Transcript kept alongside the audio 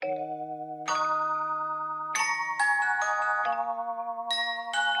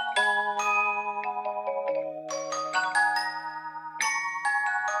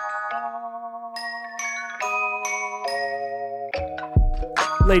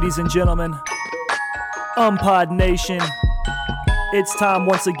Ladies and gentlemen, Umpod Nation, it's time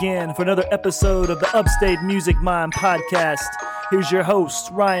once again for another episode of the Upstate Music Mind Podcast. Here's your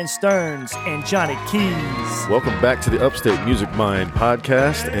hosts, Ryan Stearns and Johnny Keys. Welcome back to the Upstate Music Mind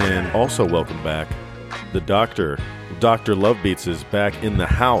Podcast, and also welcome back the Dr. Lovebeats is back in the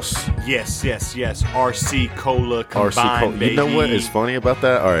house. Yes. RC Cola combined, RC Cola. baby. You know what is funny about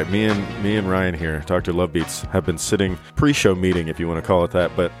that? All right, me and Ryan here, Dr. Lovebeats, have been sitting pre-show meeting, if you want to call it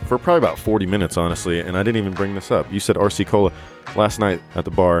that, but for probably about 40 minutes, honestly, and I didn't even bring this up. You said RC Cola. Last night at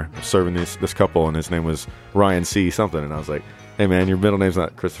the bar, serving this couple, and his name was Ryan C. something, and I was like, hey man, your middle name's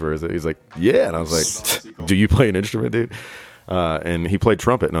not Christopher, is it? He's like, yeah, and I was like, do you play an instrument, dude? And he played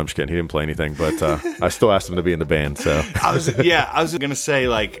trumpet. No, I'm just kidding. He didn't play anything, but I still asked him to be in the band. So I was gonna say,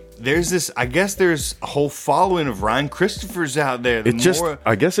 like, I guess there's a whole following of Ryan Christophers out there.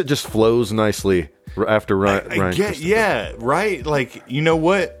 I guess it just flows nicely after Ryan. Yeah, right. Like, you know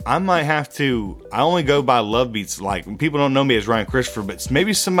what? I might have to. I only go by Lovebeats. Like, people don't know me as Ryan Christopher, but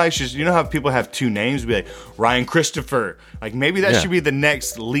maybe somebody should. You know how people have two names? Be like Ryan Christopher. Like, maybe that should be the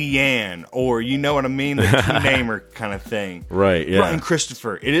next Leanne, or you know what I mean, the two-namer kind of thing. Right. Yeah. Ryan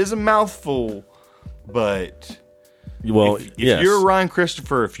Christopher. It is a mouthful, but well, if you're a Ryan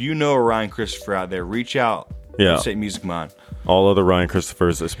Christopher, if you know a Ryan Christopher out there, reach out. Yeah. State Music Mind. All other Ryan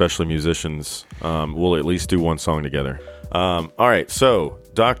Christophers, especially musicians, will at least do one song together. All right, so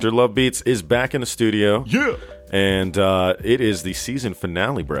Dr. Lovebeats is back in the studio. Yeah. And it is the season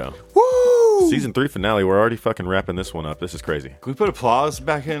finale, bro. Woo! Season 3 finale. We're already fucking wrapping this one up. This is crazy. Can we put applause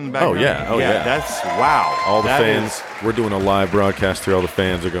back in the background? Oh, yeah. That's, wow. All the fans. We're doing a live broadcast here. All the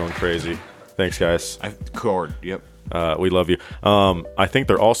fans are going crazy. Thanks, guys. Yep. We love you. I think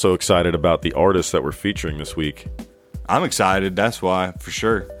they're also excited about the artists that we're featuring this week. I'm excited. That's why, for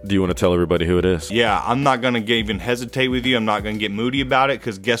sure. Do you want to tell everybody who it is? Yeah, I'm not going to even hesitate with you. I'm not going to get moody about it,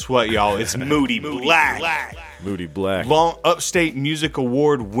 because guess what, y'all? It's Moody Black. Moody Black. Long Upstate Music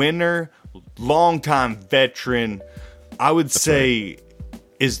Award winner, longtime veteran. I would say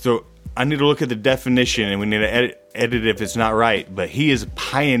I need to look at the definition, and we need to edit if it's not right, but he is a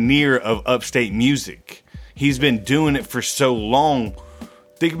pioneer of upstate music. He's been doing it for so long.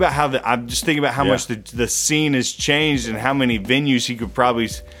 Think about I'm just thinking about how much the scene has changed, and how many venues he could probably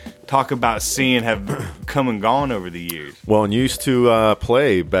talk about seeing have come and gone over the years. Well, and you used to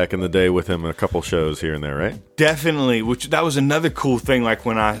play back in the day with him a couple shows here and there, right? Definitely, that was another cool thing. Like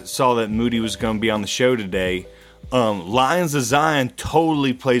when I saw that Moody was going to be on the show today, Lions of Zion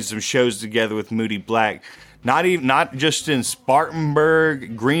totally played some shows together with Moody Black. Not just in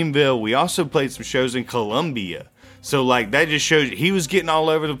Spartanburg, Greenville. We also played some shows in Columbia. So, like, that just shows he was getting all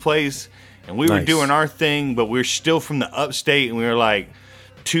over the place, and we were doing our thing, but we're still from the upstate, and we were, like,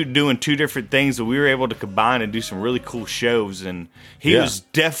 doing two different things that we were able to combine and do some really cool shows. And he was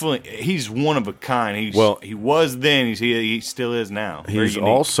he's one of a kind. He was then, he still is now. He's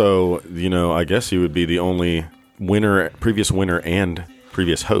also, I guess he would be the only previous winner and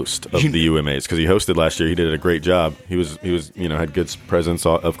previous host of the UMAs, because he hosted last year. He did a great job. He was had good presence,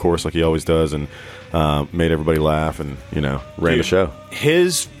 of course, like he always does, and made everybody laugh, and ran the show.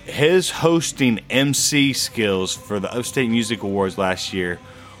 His hosting MC skills for the Upstate Music Awards last year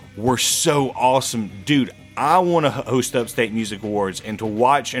were so awesome. Dude, I want to host Upstate Music Awards, and to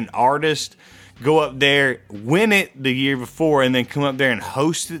watch an artist go up there, win it the year before, and then come up there and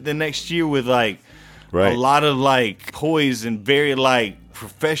host it the next year with a lot of poise and very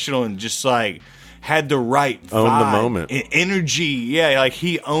professional, and just had the right vibe, own the moment, and energy. Yeah,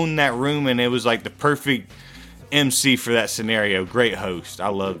 he owned that room, and it was the perfect MC for that scenario. Great host. I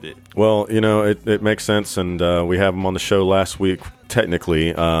loved it. Well, it makes sense, and we have him on the show last week.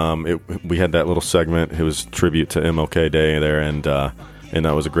 Technically, we had that little segment. It was tribute to MLK Day there, and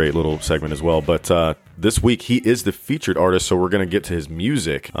that was a great little segment as well. But this week he is the featured artist, so we're going to get to his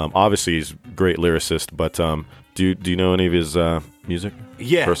music. Obviously, he's a great lyricist, but do you know any of his music?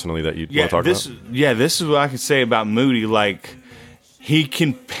 Yeah, personally, that you want to talk about? Yeah, this is what I can say about Moody. He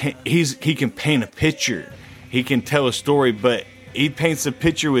can paint a picture. He can tell a story, but he paints a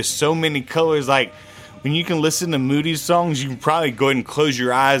picture with so many colors. When you can listen to Moody's songs, you can probably go ahead and close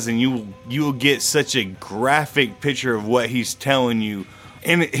your eyes, and you will get such a graphic picture of what he's telling you.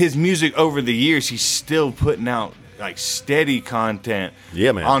 And his music over the years, he's still putting out steady content.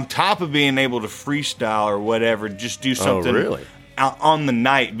 Yeah, man. On top of being able to freestyle or whatever, just do something. Oh, really? Out on the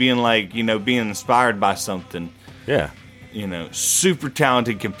night, being being inspired by something. Yeah. Super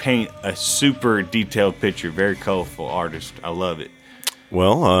talented, can paint a super detailed picture. Very colorful artist. I love it.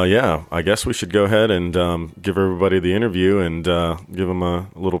 Well, yeah, I guess we should go ahead and give everybody the interview and give them a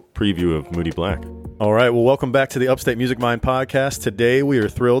little preview of Moody Black. All right, well, welcome back to the Upstate Music Mind podcast. Today we are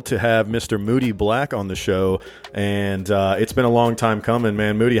thrilled to have Mr. Moody Black on the show, and it's been a long time coming,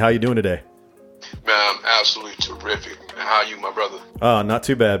 man. Moody, how you doing today? Man, I'm absolutely terrific. How are you, my brother? Not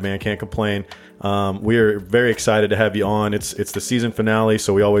too bad, man. Can't complain. We are very excited to have you on. It's the season finale,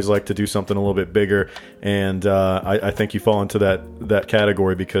 so we always like to do something a little bit bigger, and I think you fall into that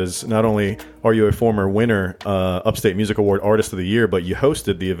category because not only are you a former winner, Upstate Music Award Artist of the Year, but you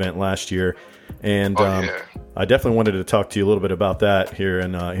hosted the event last year. And I definitely wanted to talk to you a little bit about that here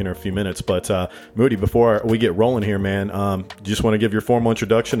in a few minutes. But Moody, before we get rolling here, man, just want to give your formal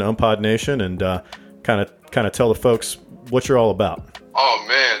introduction to Umpod Nation and kind of tell the folks what you're all about. Oh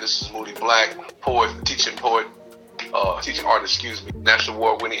man, this is Moody Black, teaching artist, National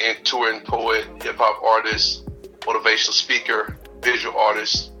Award-winning and touring poet, hip-hop artist, motivational speaker, visual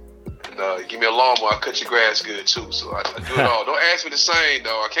artist. And give me a lawnmower, I cut your grass good too. So I do it all. Don't ask me to sing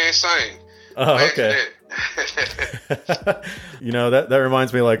though. I can't sing. Oh, okay. You know, that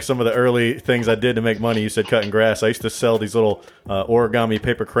reminds me like some of the early things I did to make money. You said cutting grass. I used to sell these little origami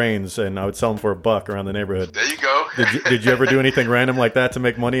paper cranes, and I would sell them for $1 around the neighborhood. There you go. Did you ever do anything random like that to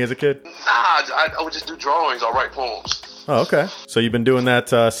make money as a kid? Nah, I would just do drawings or write poems. Oh, okay. So you've been doing that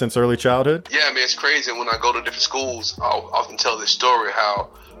since early childhood? Yeah, man, it's crazy. And when I go to different schools, I'll often tell this story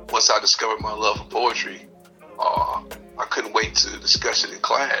how once I discovered my love for poetry, I couldn't wait to discuss it in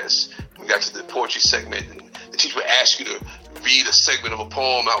class. We got to the poetry segment, and the teacher would ask you to read a segment of a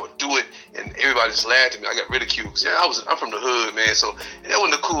poem. I would do it, and everybody just laughed at me. I got ridiculed. Yeah, I'm from the hood, man, so that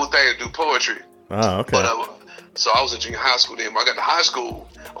wasn't a cool thing to do poetry. Oh, okay. But so I was in junior high school then. When I got to high school,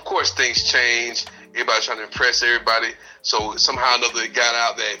 of course, things change. Everybody's trying to impress everybody. So somehow or another, it got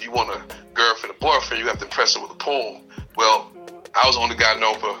out that if you want a girlfriend or boyfriend, you have to impress them with a poem. Well, I was the only guy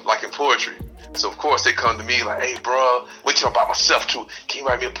known for liking poetry. So, of course, they come to me like, hey, bro, wait till I'm by myself, too. Can you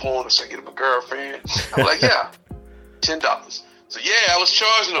write me a poem so I can get my girlfriend? I'm like, yeah, $10. So, yeah, I was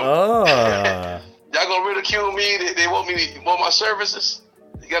charging them. Oh. Y'all going to ridicule me? They want my services?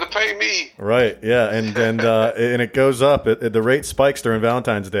 You got to pay me. Right, yeah, and it goes up. The rate spikes during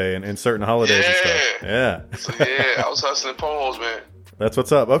Valentine's Day and certain holidays and stuff. Yeah. So, yeah, I was hustling poems, man. That's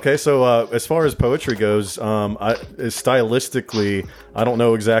what's up. Okay, so as far as poetry goes, stylistically, I don't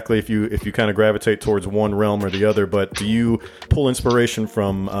know exactly if you kind of gravitate towards one realm or the other, but do you pull inspiration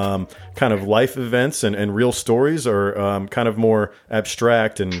from kind of life events and real stories, or kind of more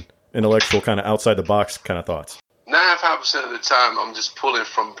abstract and intellectual, kind of outside the box kind of thoughts? 95% of the time, I'm just pulling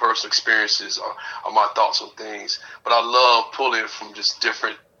from personal experiences or my thoughts on things, but I love pulling from just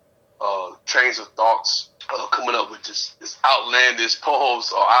different trains of thoughts. Coming up with just this outlandish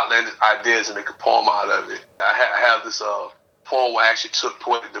poems or outlandish ideas and make a poem out of it. I have this poem where I actually took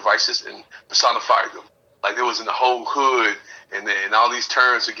poetic devices and personified them. Like it was in the whole hood, and then all these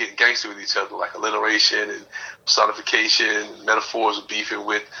terms are getting gangster with each other, like alliteration and personification, and metaphors of beefing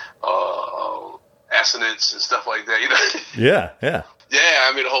with assonance and stuff like that. You know? Yeah. Yeah,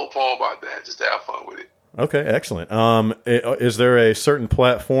 I made a whole poem about that, just to have fun with it. Okay, excellent. Is there a certain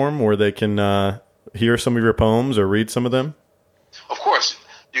platform where they can hear some of your poems or read some of them? Of course.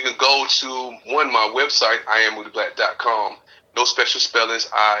 You can go to my website, IamMoodyBlack.com. No special spellings,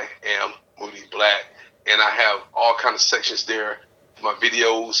 I am Moody Black. And I have all kinds of sections there. My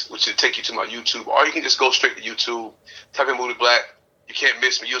videos, which will take you to my YouTube. Or you can just go straight to YouTube, type in Moody Black. You can't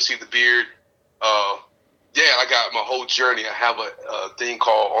miss me. You'll see the beard. Yeah, I got my whole journey. I have a thing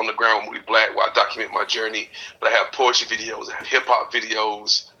called On the Ground with Moody Black where I document my journey. But I have poetry videos. I have hip-hop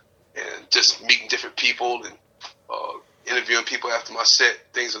videos. And just meeting different people and interviewing people after my set,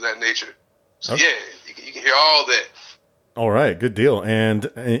 things of that nature. So, okay. Yeah, you can hear all that. All right, good deal. And,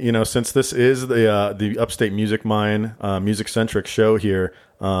 you know, since this is the Upstate Music Mind, music-centric show here,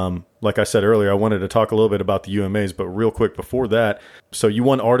 like I said earlier, I wanted to talk a little bit about the UMAs, but real quick before that, so you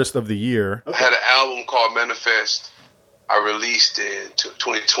won Artist of the Year. I had an album called Manifest. I released in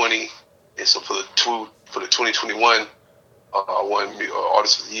 2020, and so for the 2021, I won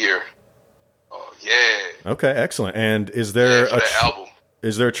Artist of the Year. Yeah. Okay, excellent. And is there album?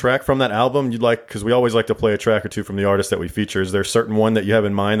 Is there a track from that album you'd like? Because we always like to play a track or two from the artist that we feature. Is there a certain one that you have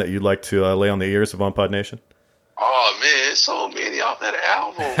in mind that you'd like to lay on the ears of Umpod Nation? Oh man, so many off that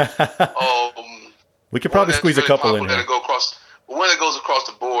album. We could probably squeeze really a couple in here. One that goes across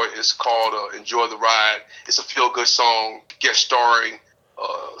the board is called "Enjoy the Ride." It's a feel-good song, guest starring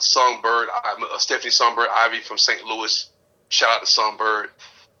Songbird, Stephanie Songbird Ivy from St. Louis. Shout out to Songbird.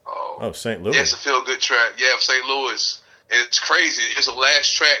 St. Louis. Yeah, it's a feel-good track. Yeah, from St. Louis. And it's crazy. It's the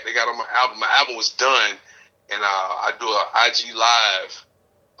last track they got on my album. My album was done, and I do an IG Live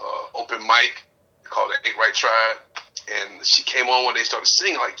open mic called the Ain't Right Tribe. And she came on when they started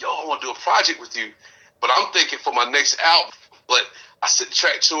singing, like, yo, I want to do a project with you. But I'm thinking for my next album. But I sent the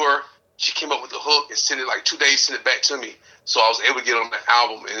track to her. She came up with the hook and sent it like 2 days, sent it back to me. So I was able to get on the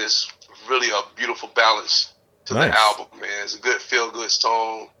album, and it's really a beautiful balance to the album, man. It's a good feel-good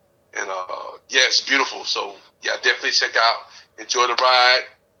song, and yeah, it's beautiful. So yeah, definitely check out Enjoy the Ride,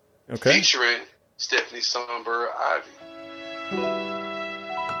 featuring Stephanie Songbird Ivy.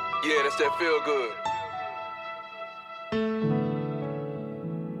 Yeah, that's that feel good.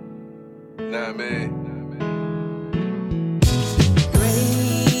 Nah, man.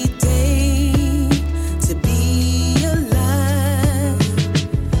 Great day to be alive.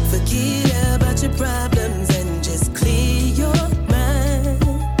 Forget about your problems and just clear your mind.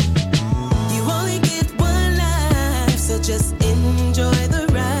 You only get one life, so just enjoy the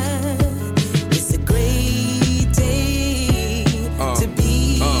ride. It's a great day to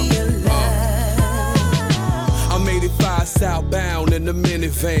be alive. I'm 85 southbound in the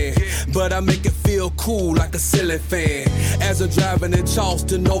minivan, but I make it feel cool like a ceiling fan. As I'm driving in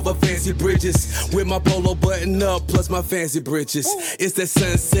Charleston over fancy bridges, with my polo button up plus my fancy britches. It's that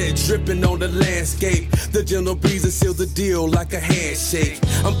sunset dripping on the landscape. The gentle breeze that seals the deal like a handshake.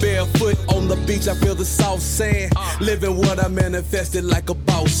 I'm barefoot on the beach, I feel the soft sand. Living what I manifested like a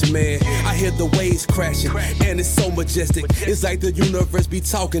boss man. I hear the waves crashing, and it's so majestic. It's like the universe be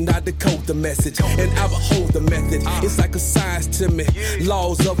talking, I decode the message, and I behold the method. It's like a science to me.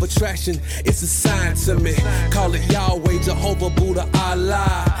 Laws of attraction, it's a sign to me. Call it Yahweh, Jehovah, Buddha,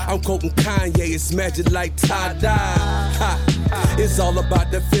 Allah. I'm quoting Kanye, it's magic like tie-dye. It's all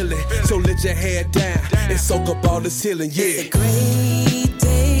about the feeling, so let your head down and soak up all this healing, yeah. It's a great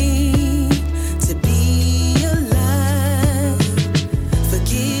day to be alive.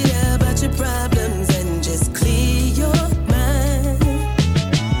 Forget about your problems and just clear your mind.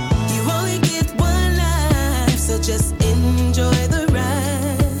 You only get one life, so just enjoy the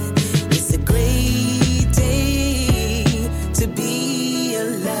ride. It's a great day to be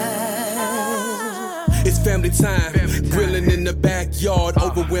alive. It's family time, grilling in the backyard,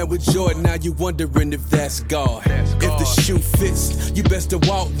 overwhelmed with joy. Now you wondering if that's God. If the shoe fits, you best to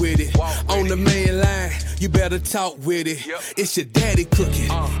walk with it. On the main line, you better talk with it. It's your daddy cooking,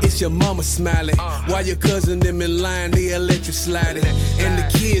 it's your mama smiling, while your cousin them in line, the electric sliding, and the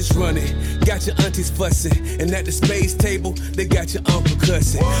kids running. Got your aunties fussing, and at the space table, they got your uncle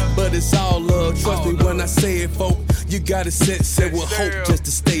cussing. But it's all love, trust me when I say it, folk. You gotta set with hope just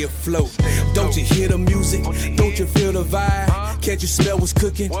to stay afloat. Don't you hear the music? Don't you feel the vibe? Can't you smell what's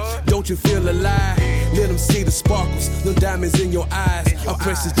cooking? Don't you feel alive? Let them see the sparkles, the diamonds in your eyes. I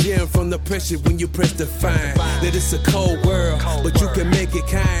press the gem from the pressure when you press the fine. That it's a cold world, but you can make it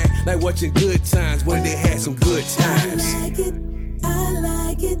kind. Like watching Good Times when they had some good times. I like it, I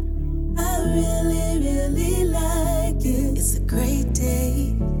like it, I really, really like it. It's a great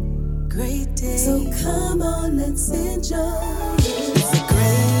day, great day. So come on, let's enjoy it. It's a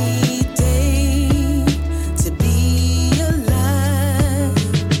great day to be alive.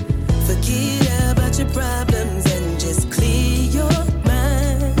 Forget about your problems and just clear your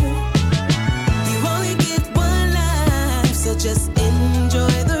mind. You only get one life, so just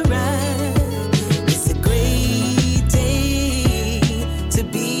enjoy the ride. It's a great day to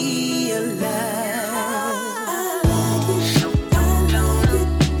be alive. I like it, I like it.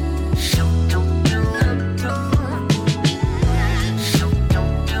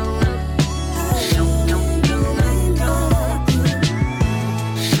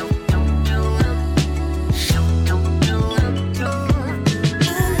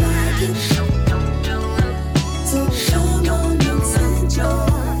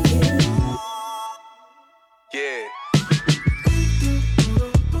 Yeah.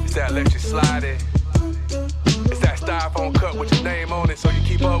 It's that electric sliding. It's that styrofoam cup with your name on it so you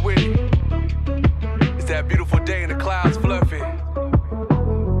keep up with it. It's that beautiful day and the clouds fluffy.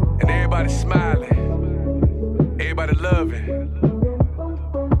 And everybody smiling. Everybody loving.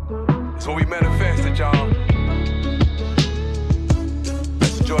 It's what we manifested, y'all.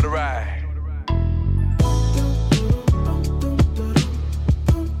 Let's enjoy the ride.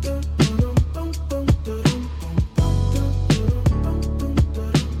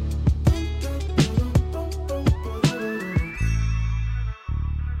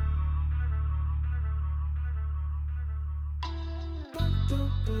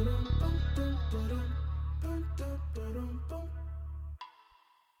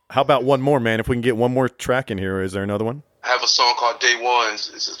 How about one more, man? If we can get one more track in here, is there another one? I have a song called Day One.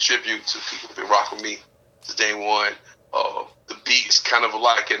 It's a tribute to people who've been rocking with me since day one. The beat is kind of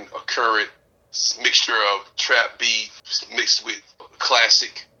like a current mixture of trap beat mixed with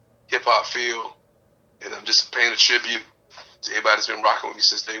classic hip hop feel. And I'm just paying a tribute to everybody that's been rocking with me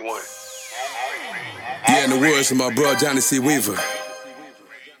since day one. Yeah, in the words of my bro Johnny C. Weaver,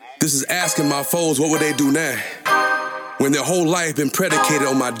 this is asking my foes what would they do now when their whole life been predicated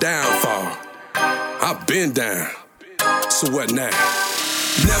on my downfall. I've been down, so what now?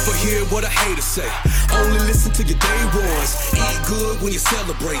 Never hear what a hater say. Only listen to your day ones. Eat good when you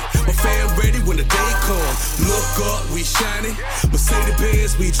celebrate. My fam ready when the day come. Look up, we shining. Mercedes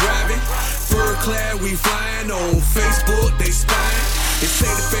Benz, we driving. Fur clad, we flying. On Facebook, they spying. They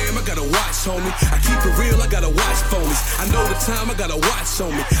say the fam, I gotta watch, homie. I keep it real, I gotta watch phonies. I know the time, I gotta watch on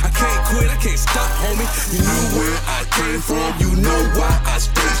me. I can't quit, I can't stop, homie. You knew where I came from, you know why I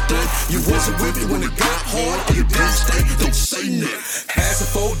stay stunned. You wasn't with me when it got hard, or you didn't stay, don't say nothing. Had some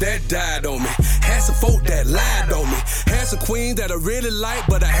folk that died on me. Had some folk that lied on me. Had some queens that I really liked,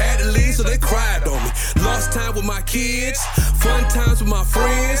 but I had to leave, so they cried on me. Lost time with my kids, fun times with my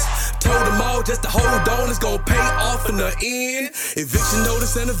friends. Told them all just to hold on, it's gonna pay off in the end. Eviction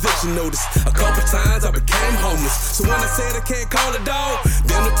notice and eviction notice. A couple times I became homeless. So when I said I can't call a dog,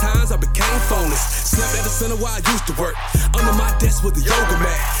 then the times I became phoneless. Slept at the center where I used to work. Under my desk with the yoga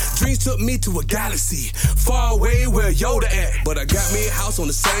mat. Dreams took me to a galaxy, far away where Yoda at. But I got me a house on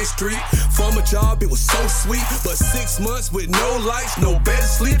the same street. From a job, it was so sweet. But 6 months with no lights, no bed to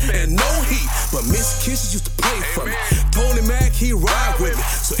sleep, and no heat. But Miss Kisses used to play for me. Tony Mac, he ride with me.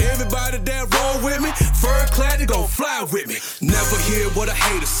 So everybody that roll with me, fur clad, they gon' fly with me. Never hear what a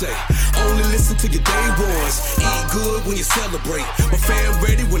hater say. Only listen to your day ones. Eat good when you celebrate. My fam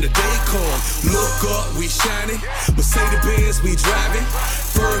ready when the day come. Look up, we shining. Mercedes Benz, we driving.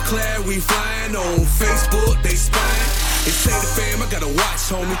 Fur clad, we flying. On Facebook, they spying. They say the fam, I gotta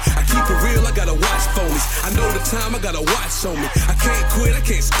watch, homie. I keep it real, I gotta watch phonies. I know the time, I gotta watch on me. I can't quit, I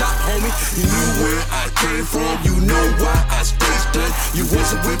can't stop, homie. You knew where I came from, you know why I stay stunned. You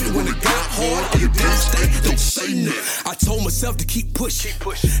wasn't with me when it got hard, or you didn't stay, don't say nothing. I told myself to keep pushing,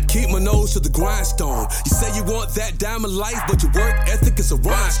 keep my nose to the grindstone. You say you want that diamond life, but your work ethic is a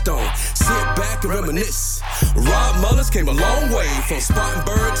rhinestone. Sit back and reminisce. Rob Mullins came a long way, from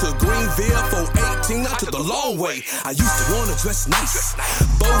Spartanburg to Greenville, 418, I took the long way. I used to wanna dress nice,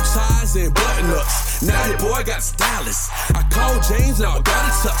 bow ties and button-ups. Now your boy got stylists. I called James, now I got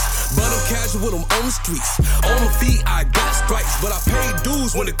a touch. But I'm casual with them on the streets. On my feet, I got stripes. But I paid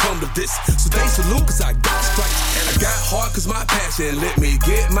dues when it come to this. So they salute cause I got stripes. And I got hard cause my passion let me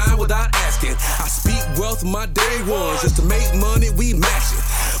get mine without asking. I speak wealth my day ones. Just to make money, we mash it.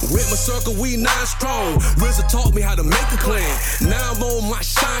 With my circle, we 9 strong. RZA taught me how to make a clan. Now I'm on my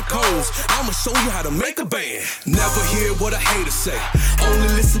shine codes. I'ma show you how to make a band. Never hear what a hater say. Only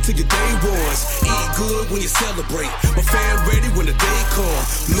listen to your day ones. Eat good when you celebrate. My fam ready when the day come.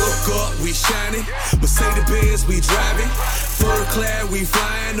 Look up, we shining. Mercedes Benz, we driving. Fur clad, we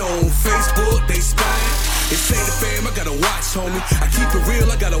flying. On Facebook, they spying. They say the fam, I gotta watch, homie. I keep it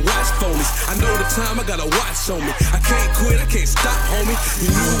real, I gotta watch phonies. I know the time, I gotta watch on me. I can't quit, I can't stop, homie. You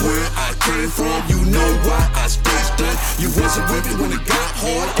knew where I came from, you know why I stay stunned. You wasn't with me when it got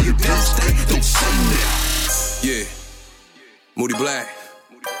hard, or you didn't stay, don't say that. Yeah, Moody Black.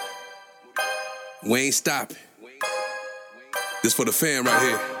 We ain't stopping. This for the fam right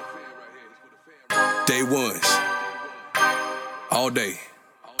here. Day ones. All day.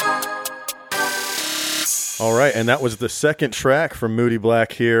 All right, and that was the second track from Moody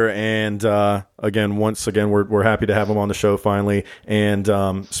Black here, and once again, we're happy to have him on the show finally. And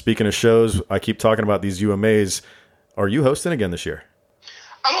speaking of shows, I keep talking about these UMAs. Are you hosting again this year?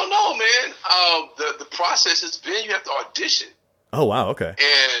 I don't know, man. The process has been you have to audition. Oh wow, okay.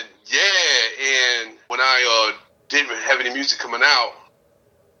 And when I didn't have any music coming out,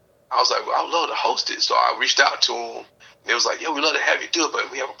 I was like, well, I would love to host it. So I reached out to them. And they was like, yeah, we'd love to have you do it,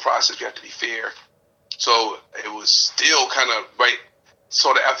 but we have a process. We have to be fair. So it was still kind of right,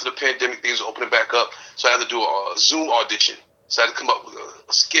 sort of after the pandemic, things were opening back up. So I had to do a Zoom audition. So I had to come up with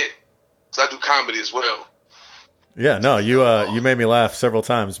a skit. So I do comedy as well. Yeah, no, you made me laugh several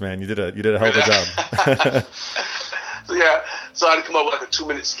times, man. You did a hell of a job. So I had to come up with like a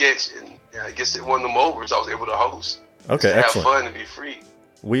 2-minute sketch, and I guess it won them over, so I was able to host. Okay, to excellent. Have fun and be free.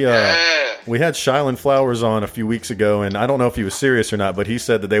 We had Shylon Flowers on a few weeks ago, and I don't know if he was serious or not, but he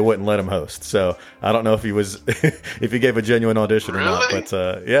said that they wouldn't let him host. So I don't know if he was if he gave a genuine audition or not. But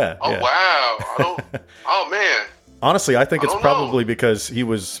yeah. Oh yeah. Wow! Oh man. Honestly, I think it's probably because he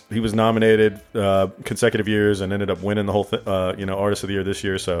was nominated consecutive years and ended up winning the whole Artist of the Year this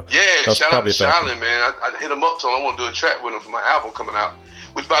year. So yeah, shout out to Shylon, man. I hit him up, so I want to do a track with him for my album coming out.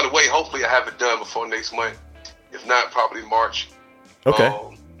 Which, by the way, hopefully I have it done before next month. If not, probably March. Okay.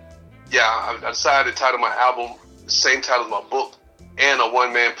 I decided to title my album the same title as my book and a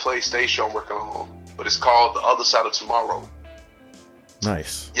one-man play stage show I'm working on. But it's called The Other Side of Tomorrow.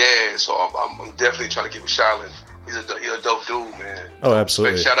 Nice. Yeah, so I'm definitely trying to get with Shylin. He's a dope dude, man. Oh,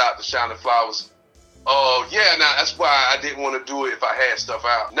 absolutely. Shout out to Shining Flowers. Oh, yeah, now that's why I didn't want to do it if I had stuff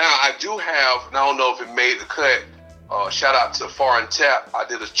out. Now, I do have, and I don't know if it made the cut, shout out to Foreign Tap. I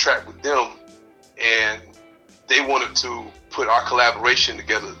did a track with them, and they wanted to put our collaboration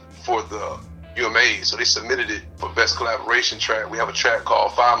together for the UMA, so they submitted it for Best Collaboration Track. We have a track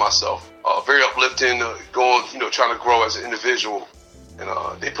called Find Myself. Very uplifting, going, trying to grow as an individual, and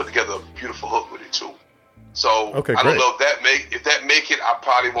they put together a beautiful hook with it, too. So, okay, I don't great. know if that make it, I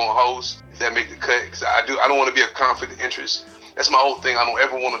probably won't host. If that make the cut, because I don't want to be a conflict of interest. That's my whole thing. I don't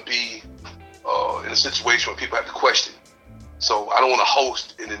ever want to be in a situation where people have to question. So I don't want to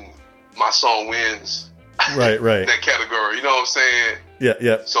host and then my song wins. Right. That category. You know what I'm saying?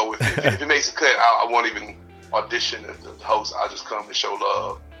 Yeah. So if it makes a cut, I won't even audition as the host. I'll just come and show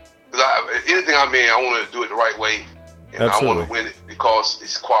love. Because anything I'm in, I want to do it the right way. And Absolutely. I want to win it because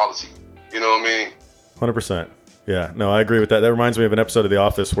it's quality. You know what I mean? 100%. Yeah, no, I agree with that. That reminds me of an episode of The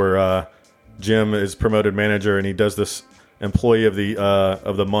Office where Jim is promoted manager and he does this employee of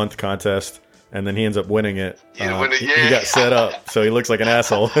the month contest, and then he ends up winning it. He got set up, so he looks like an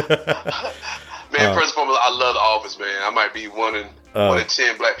asshole. Man, first of all, I love The Office, man. I might be one in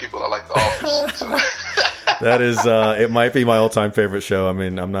 10 black people that like The Office. So. That is, it might be my all-time favorite show. I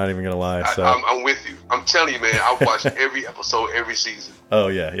mean, I'm not even going to lie. So. I'm with you. I'm telling you, man, I watch every episode, every season. Oh,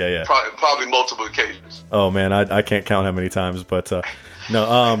 yeah. Probably multiple occasions. Oh, man, I can't count how many times, but no.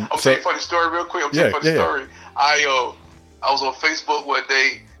 I'll tell you a funny story real quick. Story. I was on Facebook one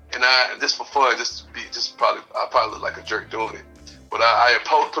day, and just for fun, I probably look like a jerk doing it. But I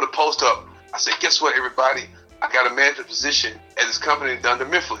put a post up. I said, guess what, everybody? I got a management position at this company in Dunder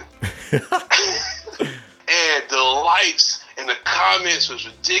Mifflin. And the likes and the comments was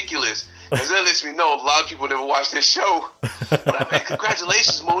ridiculous. Because that lets me know a lot of people never watched this show. But I mean,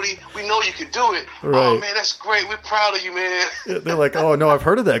 congratulations, Moody. We know you can do it. Right. Oh, man, that's great. We're proud of you, man. They're like, oh, no, I've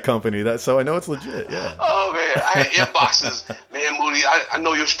heard of that company. So I know it's legit, yeah. Oh, man. I had inboxes. Man, Moody, I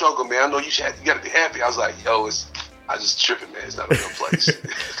know your struggle, man. I know you got to be happy. I was like, yo, I just tripping, man. It's not a real place.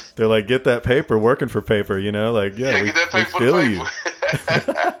 They're like, get that paper, working for paper, like, yeah, get that paper we feel you.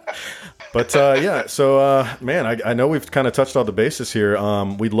 But, yeah, so, man, I know we've kind of touched all the bases here.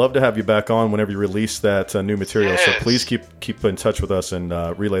 We'd love to have you back on whenever you release that new material. Yes. So please keep in touch with us and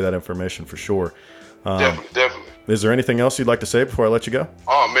relay that information for sure. Definitely. Is there anything else you'd like to say before I let you go?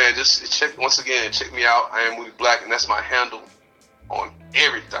 Oh, man, just check me out. I am Moody Black, and that's my handle on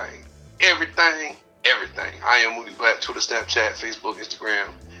everything. Everything. I am Moody Black, Twitter, Snapchat, Facebook, Instagram,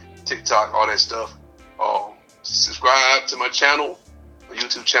 TikTok, all that stuff. Subscribe to my channel, my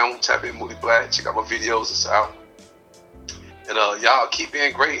YouTube channel. Type in Moody Black. Check out my videos. It's out. And y'all keep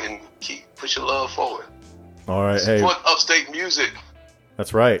being great and keep pushing love forward. All right. Support upstate music.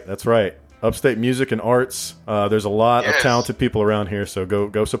 That's right. Upstate music and arts. There's a lot of talented people around here, so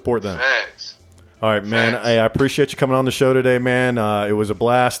go support them. Thanks. All right, man. Hey, I appreciate you coming on the show today, man. It was a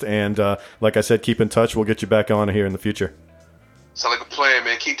blast, and like I said, keep in touch. We'll get you back on here in the future. Sound like a plan,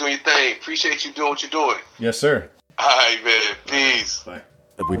 man. Keep doing your thing. Appreciate you doing what you're doing. Yes, sir. All right, man. Peace. Bye.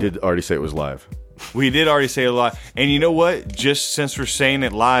 We did already say it was live. We did already say it live. And you know what? Just since we're saying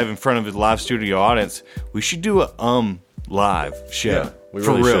it live in front of a live studio audience, we should do a live show. Yeah, we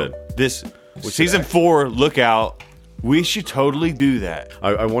For really real. should. This season 4, look out. We should totally do that.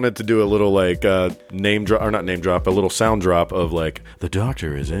 I wanted to do a little name drop, or not name drop, a little sound drop of like the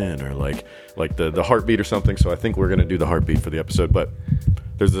doctor is in, or like the heartbeat or something. So I think we're gonna do the heartbeat for the episode. But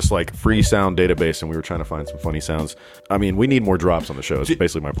there's this like free sound database, and we were trying to find some funny sounds. I mean, we need more drops on the show. Is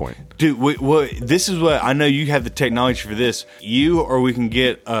basically my point. Dude, this is what I know. You have the technology for this. You or we can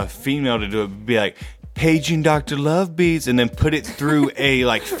get a female to do it. Be like, paging Dr. Love Beats, and then put it through a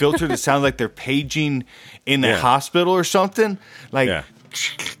like filter that sounds like they're paging in a hospital or something. Like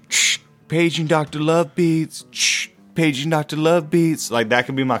paging Dr. Love Beats, paging Dr. Love Beats. Like that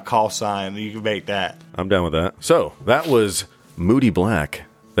could be my call sign. You can make that. I'm down with that. So that was Moody Black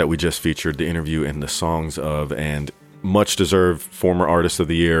that we just featured, the interview and the songs of, and much deserved former artist of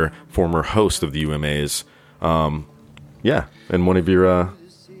the year, former host of the UMAs. And one of your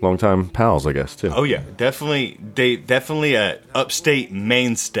longtime pals, I guess, too. Oh yeah, definitely a upstate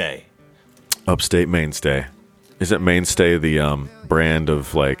mainstay. Upstate mainstay. Isn't mainstay the brand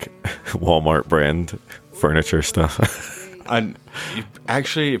of like Walmart brand furniture stuff?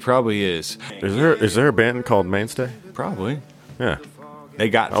 Actually, it probably is. Is there a band called Mainstay? Probably. Yeah. There's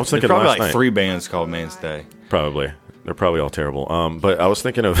probably last like night. 3 bands called Mainstay. Probably. They're probably all terrible. But I was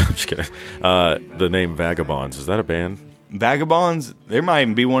thinking of I'm just kidding. The name Vagabonds. Is that a band? Vagabonds, there might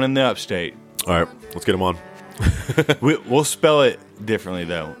even be one in the upstate. All right, let's get them on. We'll spell it differently,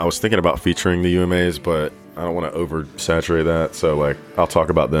 though. I was thinking about featuring the UMAs, but I don't want to oversaturate that. So, like, I'll talk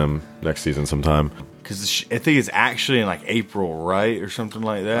about them next season sometime. Because I think it's actually in, like, April, right? Or something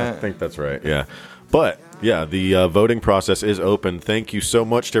like that. I think that's right, yeah. But, yeah, the voting process is open. Thank you so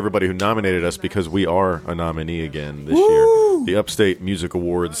much to everybody who nominated us, because we are a nominee again this year. The Upstate Music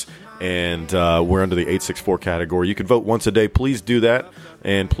Awards, and we're under the 864 category. You can vote once a day. Please do that.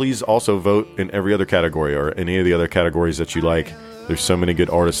 And please also vote in every other category or any of the other categories that you like. There's so many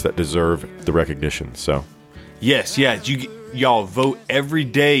good artists that deserve the recognition. So, yes, y'all vote every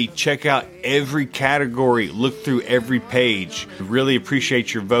day. Check out every category. Look through every page. Really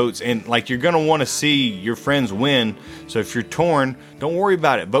appreciate your votes. And like, you're going to want to see your friends win. So if you're torn, don't worry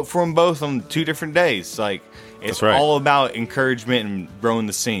about it. Vote for them both on 2 different days. Like, it's all about encouragement and growing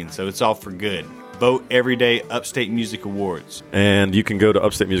the scene. So it's all for good. Vote every day, Upstate Music Awards. And you can go to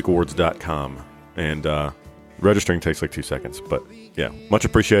upstatemusicawards.com. And registering takes like 2 seconds. But yeah, much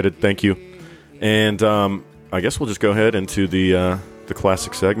appreciated. Thank you. And I guess we'll just go ahead into the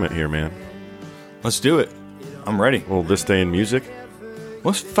classic segment here, man. Let's do it. I'm ready. Well, This Day in Music.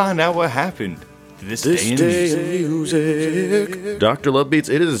 Let's find out what happened this day in music. Dr. Love Beats,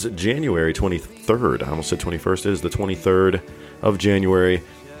 it is January 23rd. I almost said 21st. It is the 23rd of January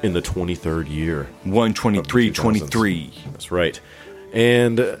in the 23rd year. 123-23. That's right.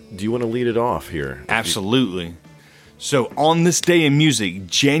 And do you want to lead it off here? Absolutely. So on this day in music,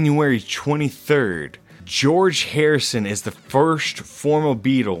 January 23rd, George Harrison is the first former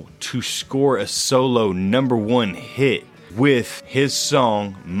Beatle to score a solo #1 hit with his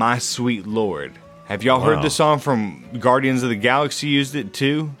song, My Sweet Lord. Have y'all heard this song from Guardians of the Galaxy used it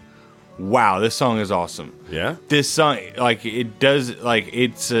too? Wow, this song is awesome. Yeah? This song, like, it does, like,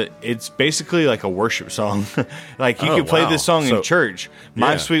 it's basically like a worship song. Like, you could play this song in church,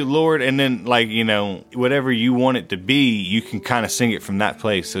 My Sweet Lord, and then, like, you know, whatever you want it to be, you can kind of sing it from that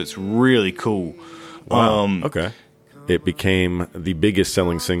place. So it's really cool. Wow. Okay. It became the biggest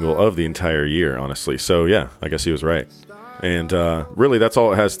selling single of the entire year, honestly. So, yeah, I guess he was right. And really, that's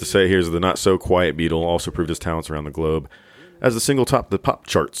all it has to say here is the not-so-quiet Beatle also proved his talents around the globe as the single topped the pop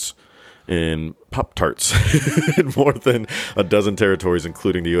charts in Pop-Tarts in more than a dozen territories,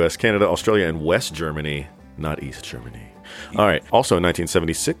 including the U.S., Canada, Australia, and West Germany, not East Germany. All right. Also in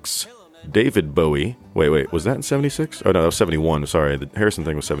 1976, David Bowie. Wait, was that in 76? Oh, no, that was 71. Sorry, the Harrison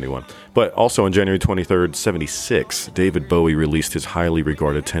thing was 71. But also on January 23rd, 76, David Bowie released his highly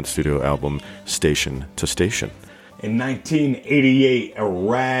regarded 10th studio album, Station to Station. In 1988,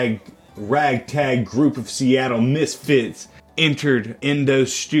 a ragtag group of Seattle misfits entered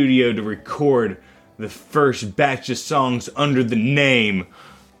Endo's studio to record the first batch of songs under the name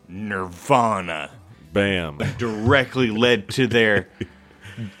Nirvana. Bam. Directly led to their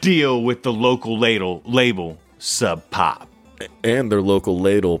deal with the local label Sub Pop. And their local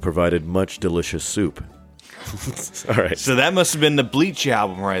ladle provided much delicious soup. All right. So that must have been the Bleach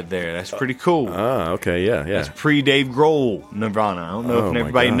album right there. That's pretty cool. Okay, yeah. That's pre-Dave Grohl Nirvana. I don't know if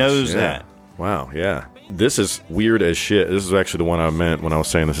everybody knows that. Wow, yeah. This is weird as shit. This is actually the one I meant when I was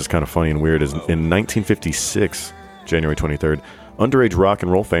saying this is kind of funny and weird. Is in 1956, January 23rd, underage rock and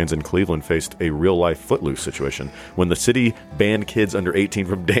roll fans in Cleveland faced a real-life Footloose situation when the city banned kids under 18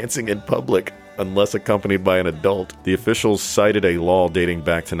 from dancing in public unless accompanied by an adult. The officials cited a law dating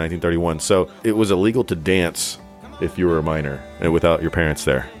back to 1931. So it was illegal to dance if you were a minor and without your parents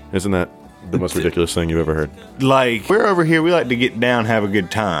there. Isn't that the most ridiculous thing you've ever heard? Like, we're over here, we like to get down, have a good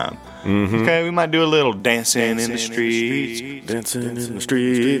time. Mm-hmm. Okay, we might do a little dancing in the streets. Dancing in the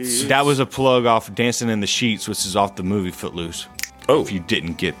streets. That was a plug off Dancing in the Sheets, which is off the movie Footloose. Oh. If you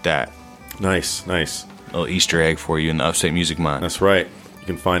didn't get that. Nice. A little Easter egg for you in the Upstate Music Mind. That's right. You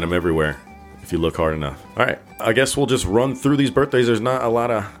can find them everywhere if you look hard enough. All right. I guess we'll just run through these birthdays. There's not a lot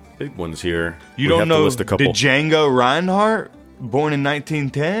of big ones here. You don't know Django Reinhardt, born in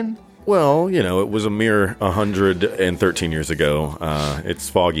 1910? Well, you know, it was a mere 113 years ago.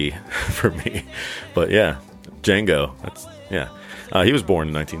 It's foggy for me. But yeah, Django. He was born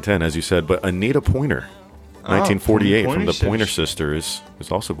in 1910, as you said. But Anita Pointer, 1948, from the Pointer Sisters,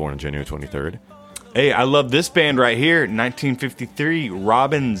 is also born on January 23rd. Hey, I love this band right here. 1953,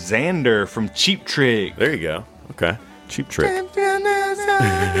 Robin Zander from Cheap Trick. There you go. Okay. Cheap Trick.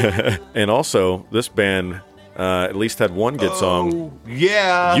 And also, this band at least had one good song.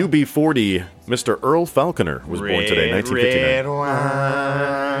 Yeah. UB40, Mr. Earl Falconer was born today,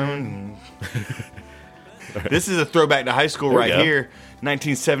 1959. This is a throwback to high school right here.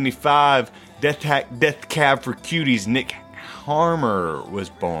 1975, Death Cab for Cuties, Nick Harmer was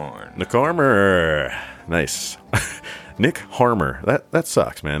born. Nick Harmer. Nice. Nick Harmer. That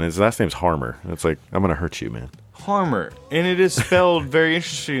sucks, man. His last name's Harmer. It's like, I'm going to hurt you, man. Harmer. And it is spelled very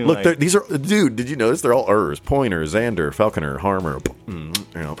interesting. Look, these are, dude, did you notice? They're all Ers. Pointer, Xander, Falconer, Harmer.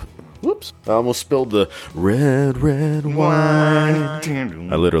 Whoops. I almost spilled the red wine.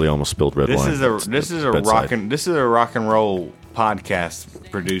 I literally almost spilled red wine. This is a rock and roll podcast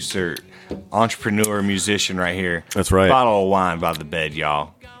producer, entrepreneur, musician right here. That's right. Bottle of wine by the bed,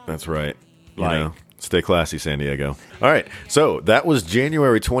 y'all. That's right. Stay classy, San Diego. All right, so that was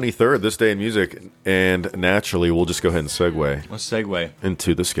January 23rd, This Day in Music, and naturally, we'll just go ahead and segue. Let's segue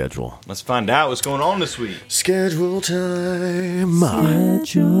into the schedule. Let's find out what's going on this week. Schedule time.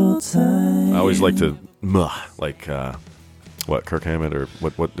 Schedule time. I always like to, what, Kirk Hammett, or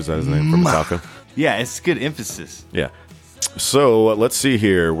what is that his name from Metallica? Yeah, it's good emphasis. Yeah. So, let's see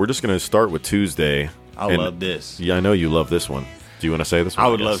here. We're just going to start with Tuesday. I love this. Yeah, I know you love this one. Do you want to say this one? I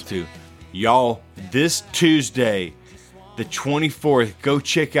would love to. Y'all, this Tuesday, the 24th, go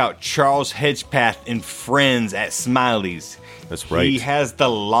check out Charles Hedgepath and Friends at Smiley's. That's right. He has the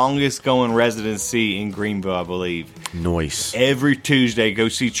longest going residency in Greenville, I believe. Nice. Every Tuesday, go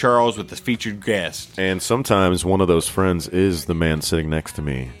see Charles with the featured guest. And sometimes one of those friends is the man sitting next to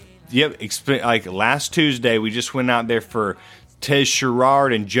me. Yep. Like last Tuesday, we just went out there for Tez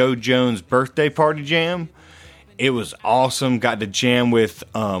Sherrard and Joe Jones' birthday party jam. It was awesome. Got to jam with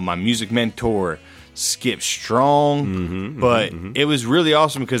my music mentor, Skip Strong. It was really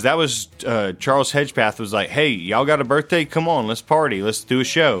awesome because that was Charles Hedgepath was like, "Hey, y'all got a birthday? Come on, let's party. Let's do a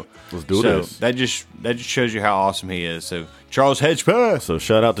show. Let's do this." That just shows you how awesome he is. So Charles Hedgepath. So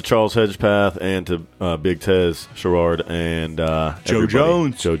shout out to Charles Hedgepath and to Big Tez Sherrard and Joe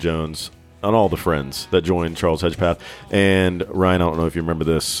Jones, and all the friends that joined Charles Hedgepath. And Ryan, I don't know if you remember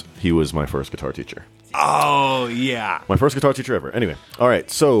this. He was my first guitar teacher. Oh, yeah. My first guitar teacher ever. Anyway, all right,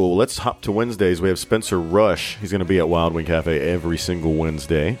 so let's hop to Wednesdays. We have Spencer Rush. He's going to be at Wild Wing Cafe every single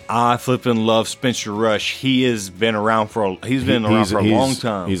Wednesday. I flipping love Spencer Rush. He has been around for a long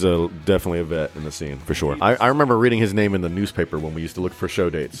time. He's definitely a vet in the scene, for sure. I remember reading his name in the newspaper when we used to look for show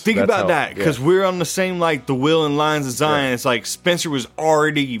dates. Think about that, because we're on the same, like, The Will and Lines of Zion. Yeah. It's like Spencer was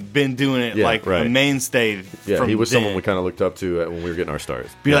already been doing it, a mainstay. Yeah, he was someone we kind of looked up to when we were getting our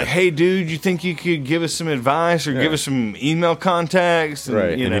starts. Be like, hey, dude, you think you could give us some advice or give us some email contacts? And,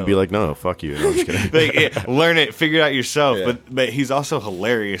 and he'd be like, no, fuck you. No, I'm just kidding. Learn it, figure it out yourself. Yeah. But he's also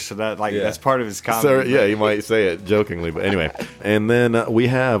hilarious, so that that's part of his comedy. So, you might say it jokingly, but anyway. And then we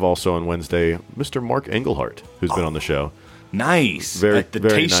have also on Wednesday Mr. Mark Engelhart, who's been on the show. Nice. At the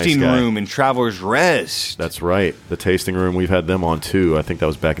tasting room in Traveler's Rest. That's right. The tasting room. We've had them on too. I think that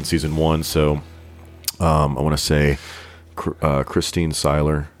was back in season 1. So I want to say Christine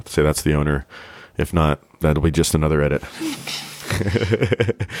Seiler. I'd say that's the owner. If not, that'll be just another edit.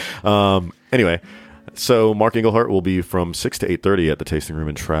 Anyway, so Mark Engelhart will be from 6 to 8:30 at the tasting room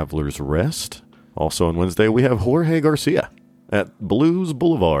in Traveler's Rest. Also on Wednesday, we have Jorge Garcia at Blues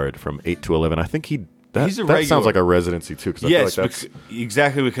Boulevard from 8 to 11. I think that sounds like a residency too. Yes, I feel like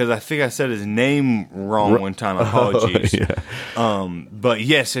exactly, because I think I said his name wrong one time. Apologies. But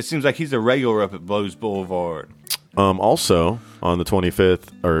yes, it seems like he's a regular up at Blues Boulevard. Also on the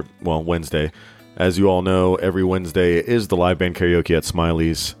 25th, Wednesday, as you all know, every Wednesday is the live band karaoke at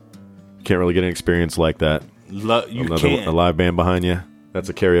Smiley's. Can't really get an experience like that. A live band behind you. That's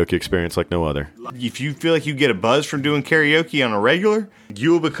a karaoke experience like no other. If you feel like you get a buzz from doing karaoke on a regular,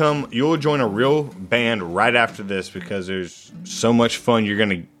 you'll join a real band right after this, because there's so much fun. You're going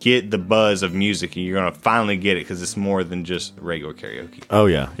to get the buzz of music, and you're going to finally get it, because it's more than just regular karaoke. Oh,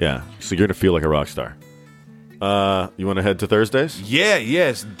 yeah. So you're going to feel like a rock star. You want to head to Thursdays?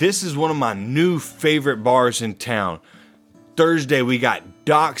 Yes. This is one of my new favorite bars in town. Thursday, we got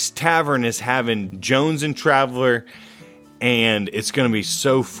Doc's Tavern is having Jones and Traveler, and it's going to be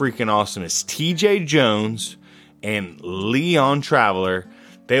so freaking awesome. It's TJ Jones and Leon Traveler.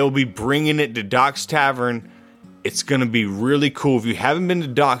 They will be bringing it to Doc's Tavern. It's going to be really cool. If you haven't been to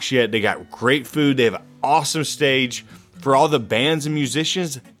Doc's yet, they got great food. They have an awesome stage. For all the bands and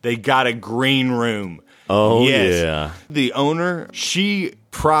musicians, they got a green room. Oh, yes. Yeah. The owner, she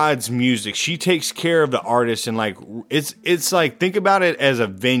prides music. She takes care of the artists, and like it's like, think about it as a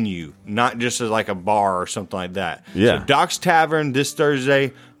venue, not just as like a bar or something like that. Yeah. So Doc's Tavern this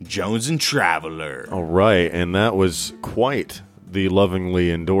Thursday, Jones and Traveler. All right, and that was quite the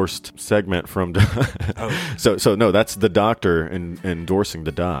lovingly endorsed segment from so no, that's the doctor endorsing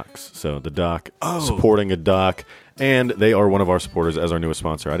the docs. So the doc supporting a doc. And they are one of our supporters as our newest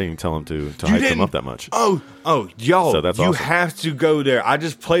sponsor. I didn't even tell them to hype them up that much. Oh, y'all, so that's you awesome. have to go there. I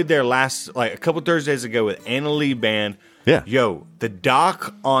just played there a couple Thursdays ago with Anna Lee Band. Yeah. Yo, the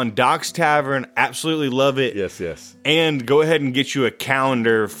Doc on Doc's Tavern, absolutely love it. Yes. And go ahead and get you a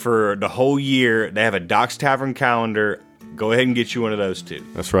calendar for the whole year. They have a Doc's Tavern calendar. Go ahead and get you one of those too.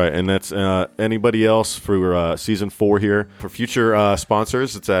 That's right. And that's anybody else for season 4 here. For future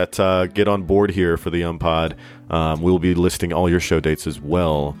sponsors, it's at Get On Board here for the Umpod. We'll be listing all your show dates as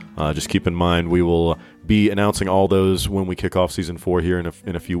well. Just keep in mind, we will be announcing all those when we kick off season 4 here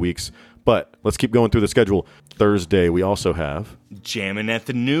in a few weeks. But let's keep going through the schedule. Thursday, we also have Jamming at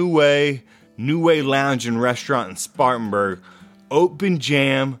the New Way Lounge and Restaurant in Spartanburg. Open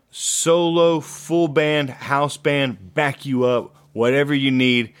jam, solo, full band, house band, back you up, whatever you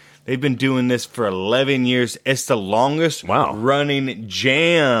need. They've been doing this for 11 years. It's the longest running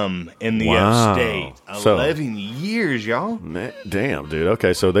jam in the upstate. 11 years, y'all. Damn, dude.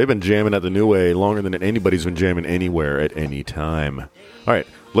 Okay, so they've been jamming at the New Way longer than anybody's been jamming anywhere at any time. All right,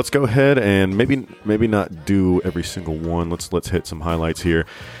 let's go ahead and maybe not do every single one. Let's hit some highlights here.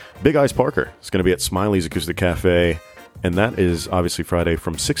 Big Eyes Parker is going to be at Smiley's Acoustic Cafe. And that is obviously Friday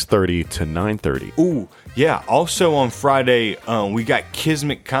from 6:30 to 9:30. Ooh, yeah. Also on Friday, we got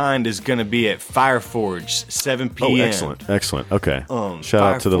Kismet Kind is going to be at Fireforge, 7 p.m. Oh, excellent. Okay. Shout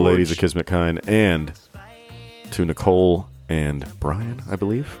out to the Fireforge. ladies of Kismet Kind and to Nicole and Brian, I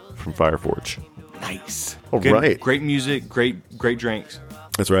believe, from Fireforge. Nice. All right. Great music, great drinks.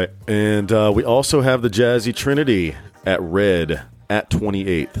 That's right. And we also have the Jazzy Trinity at Red at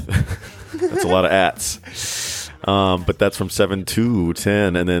 28th. That's a lot of ats. But that's from 7 to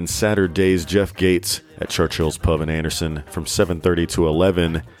 10. And then Saturday's Jeff Gates at Churchill's Pub in Anderson from 7:30 to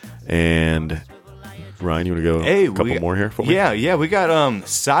 11. And Ryan, you want to go a couple more here for me? Yeah. We got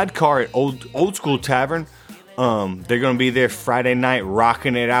Sidecar at Old School Tavern. They're going to be there Friday night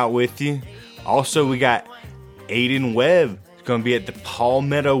rocking it out with you. Also, we got Aiden Webb. He's going to be at the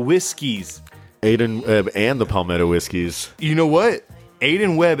Palmetto Whiskeys. Aiden Webb and the Palmetto Whiskeys. You know what?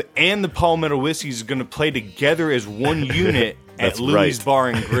 Aiden Webb and the Palmetto Whiskeys are going to play together as one unit at Louis Bar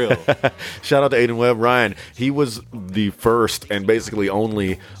and Grill. Shout out to Aiden Webb. Ryan, he was the first and basically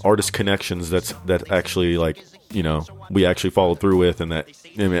only Artist Connections that actually, like, you know, we actually followed through with, and that,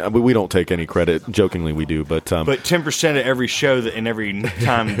 I mean, we don't take any credit. Jokingly, we do, but 10% of every show and every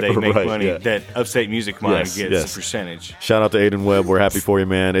time they make money, that Upstate Music Mind gets a percentage. Shout out to Aiden Webb. We're happy for you,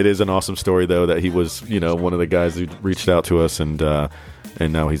 man. It is an awesome story, though, that he was, you know, one of the guys who reached out to us, and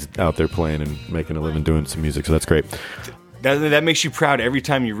now he's out there playing and making a living doing some music. So that's great. That makes you proud every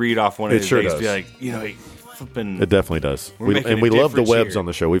time you read off one of his sure days. does. Be like, you know, flipping. It definitely does. We're making we a love the difference Webbs here. on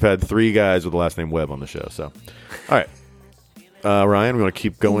the show. We've had 3 guys with the last name Webb on the show. So, all right. Ryan, we want to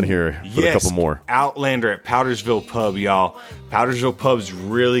keep going here with a couple more. Outlander at Powdersville Pub, y'all. Powdersville Pub's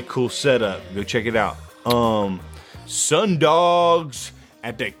really cool setup. Go check it out. Sundogs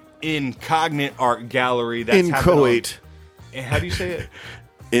at the Incognate Art Gallery. That's Inchoate. How do you say it?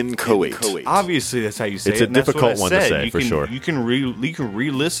 Inchoate. Obviously, that's how you say It's it. a and that's what difficult I one to said. say, You for can- sure. You can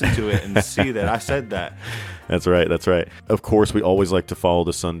re-listen to it and see that I said that. That's right. Of course, we always like to follow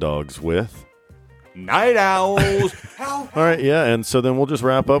the Sundogs with Night Owls. All right, yeah, and so then we'll just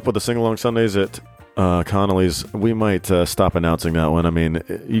wrap up with the Sing-Along Sundays at Connolly's. We might stop announcing that one. I mean,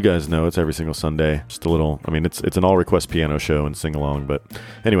 you guys know it's every single Sunday. Just a little, I mean, it's an all-request piano show and sing-along. But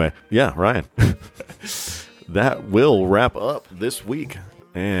anyway, yeah, Ryan. That will wrap up this week.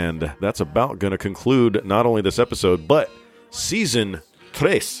 And that's about going to conclude not only this episode, but Season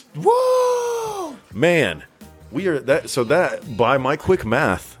 3. Whoa! Man, we are that. So that, by my quick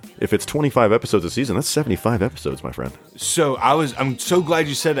math, if it's 25 episodes a season, that's 75 episodes, my friend. So I'm so glad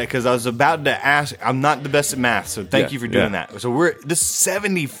you said that, because I was about to ask. I'm not the best at math, so thank you for doing that. So this is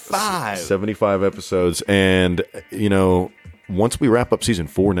 75. 75 episodes, and you know, once we wrap up season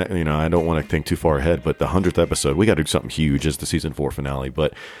 4, you know, I don't want to think too far ahead, but the 100th episode, we got to do something huge as the season 4 finale.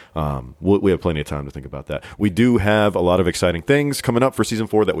 But we have plenty of time to think about that. We do have a lot of exciting things coming up for season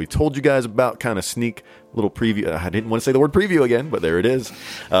 4 that we told you guys about. Kind of sneak little preview. I didn't want to say the word preview again, but there it is.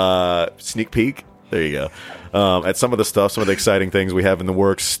 Sneak peek. There you go. At some of the stuff, some of the exciting things we have in the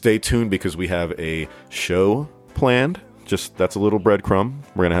works. Stay tuned, because we have a show planned. Just that's a little breadcrumb.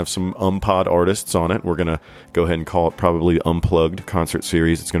 We're gonna have some Umpod artists on it. We're gonna go ahead and call it probably Unplugged Concert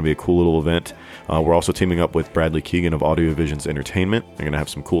Series. It's gonna be a cool little event. We're also teaming up with Bradley Keegan of Audio Visions Entertainment. They're gonna have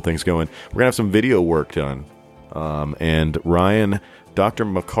some cool things going. We're gonna have some video work done. And Ryan, Dr.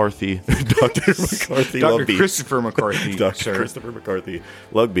 McCarthy, Dr. Lugbeats. Christopher McCarthy, Dr. sir. Christopher McCarthy,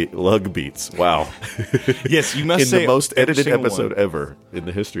 Lugbeats. Wow. Yes, you must in say the most every edited single episode one. ever in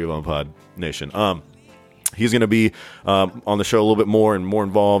the history of Umpod Nation. he's going to be on the show a little bit more and more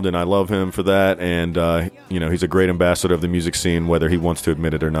involved, and I love him for that. And, he's a great ambassador of the music scene, whether he wants to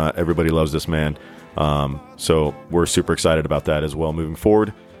admit it or not. Everybody loves this man. So we're super excited about that as well moving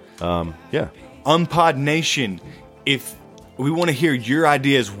forward. Unpod Nation, if we want to hear your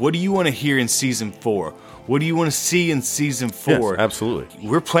ideas, what do you want to hear in Season 4? What do you want to see in Season 4? Yes, absolutely.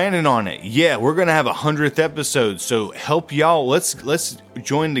 We're planning on it. Yeah, we're going to have 100th episode, so help y'all. Let's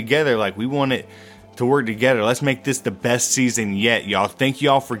join together. Like, we want it to work together. Let's make this the best season yet, y'all. Thank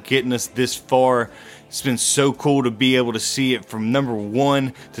y'all for getting us this far. It's been so cool to be able to see it from number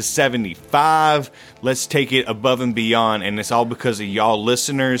 1 to 75. Let's take it above and beyond, and it's all because of y'all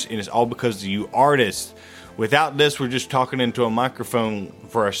listeners, and it's all because of you artists. Without this, we're just talking into a microphone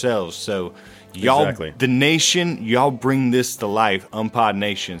for ourselves. So, y'all, Exactly. The nation, y'all bring this to life, Unpod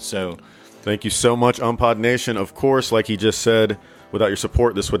Nation. So, Thank you so much, Unpod Nation. Of course, like he just said, without your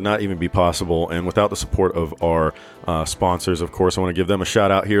support, this would not even be possible. And without the support of our sponsors, of course, I want to give them a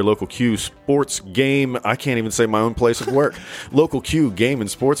shout out here. Local Q Sports Game. I can't even say my own place of work. Local Q Game and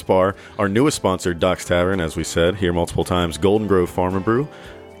Sports Bar. Our newest sponsor, Doc's Tavern, as we said here multiple times. Golden Grove Farm and Brew.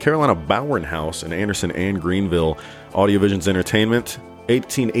 Carolina Bowen House in Anderson and Greenville. Audiovisions Entertainment.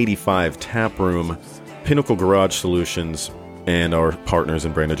 1885 Tap Room. Pinnacle Garage Solutions. And our partners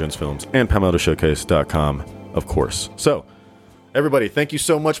in Brandon Jones Films. And PalmettoShowcase.com, of course. So, everybody, thank you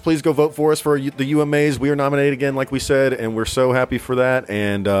so much. Please go vote for us for the UMAs. We are nominated again, like we said, and we're so happy for that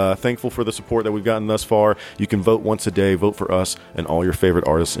and thankful for the support that we've gotten thus far. You can vote once a day. Vote for us and all your favorite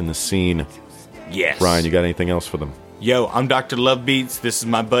artists in the scene. yes. Ryan, you got anything else for them? Yo, I'm Dr. Love Beats. This is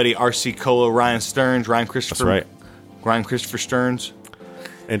my buddy RC Cola, Ryan Stearns, Ryan Christopher. That's right. Ryan Christopher Stearns.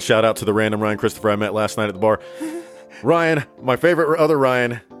 And shout out to the random Ryan Christopher I met last night at the bar. Ryan, my favorite other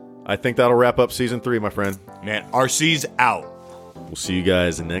Ryan. I think that'll wrap up Season 3, my friend. Man, RC's out. We'll see you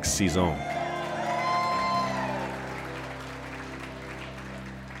guys next season.